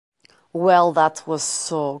Well, that was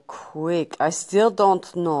so quick. I still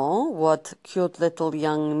don't know what cute little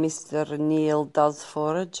young Mr. Neil does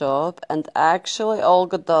for a job, and actually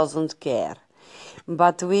Olga doesn't care.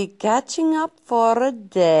 But we catching up for a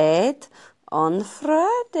date on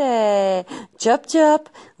Friday. Chop chop,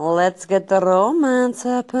 let's get the romance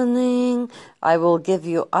happening. I will give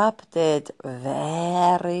you update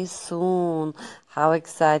very soon. How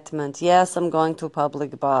excitement. Yes, I'm going to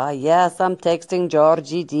public bar. Yes, I'm texting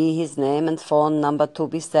Georgie D his name and phone number to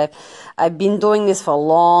be safe. I've been doing this for a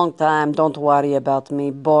long time. Don't worry about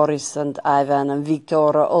me. Boris and Ivan and Victor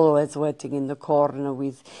are always waiting in the corner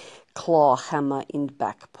with claw hammer in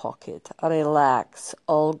back pocket. Relax.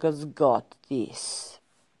 Olga's got this.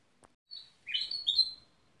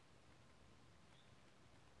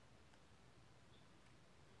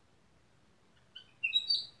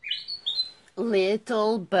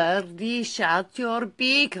 Little birdie, shut your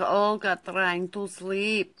beak. Olga trying to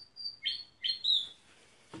sleep.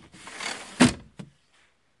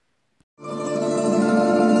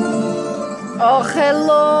 Oh,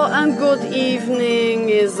 hello and good evening.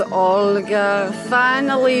 Is Olga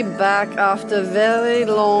finally back after a very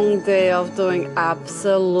long day of doing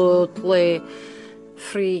absolutely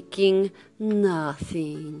freaking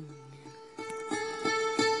nothing.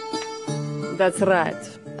 That's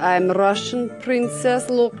right. I'm Russian princess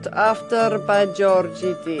looked after by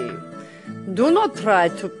Georgie D. Do not try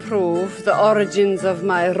to prove the origins of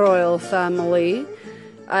my royal family.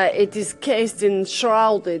 It is cased and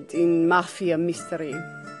shrouded in mafia mystery.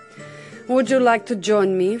 Would you like to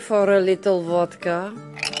join me for a little vodka?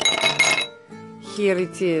 Here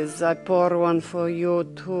it is. I pour one for you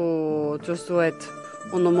too. Just wait.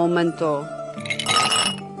 Un momento.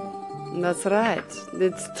 That's right.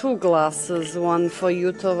 It's 2 glasses. One for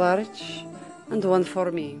you, Tovarich, and one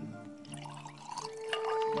for me.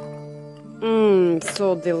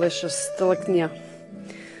 So delicious. Steleknia.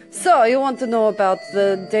 So, you want to know about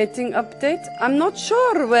the dating update? I'm not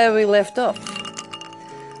sure where we left off,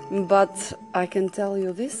 but I can tell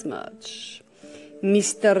you this much.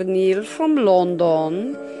 Mr. Neil from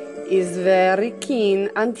London is very keen,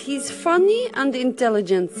 and he's funny and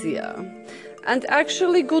intelligentsia. And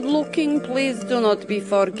actually good looking. Please do not be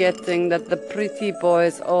forgetting that the pretty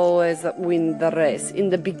boys always win the race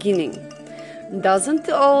in the beginning. Doesn't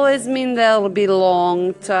always mean they'll be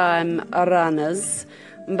long time runners,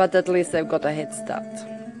 but at least they've got a head start.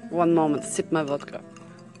 One moment, sip my vodka.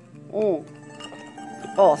 Oh,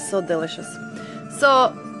 so delicious.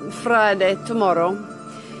 So, Friday, tomorrow,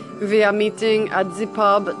 we are meeting at the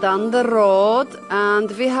pub down the road,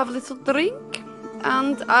 and we have a little drink.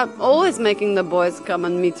 And I'm always making the boys come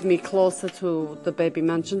and meet me closer to the baby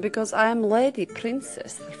mansion because I am Lady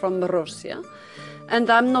Princess from Russia, and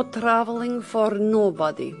I'm not traveling for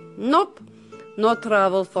nobody. Nope. No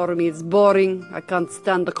travel for me. It's boring. I can't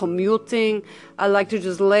stand the commuting. I like to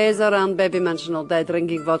just laze around baby mansion all day,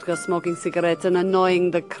 drinking vodka, smoking cigarettes, and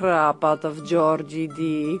annoying the crap out of Georgie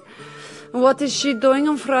D. What is she doing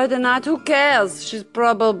on Friday night? Who cares? She's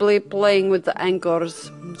probably playing with the anchors.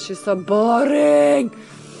 She's so boring.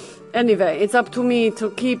 Anyway, it's up to me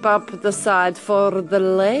to keep up the side for the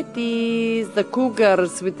ladies, the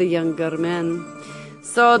cougars with the younger men.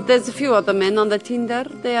 So there's a few other men on the Tinder.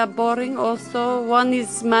 They are boring also. One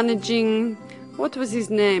is managing, what was his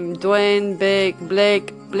name? Dwayne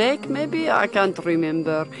Blake, maybe? I can't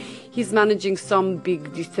remember. He's managing some big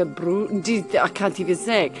I can't even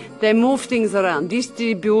say. They move things around,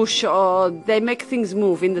 distribution, they make things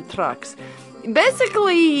move in the trucks.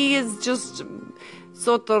 Basically, he is just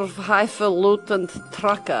sort of highfalutin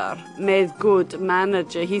trucker, made good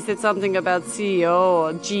manager. He said something about CEO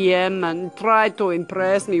or GM and tried to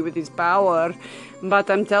impress me with his power. But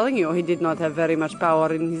I'm telling you, he did not have very much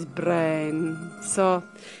power in his brain. So,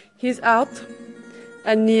 he's out.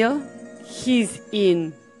 And Neil, he's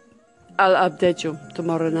in. I'll update you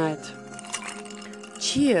tomorrow night.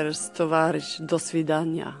 Cheers, tovarищ. Do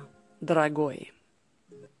svidania, dragoi.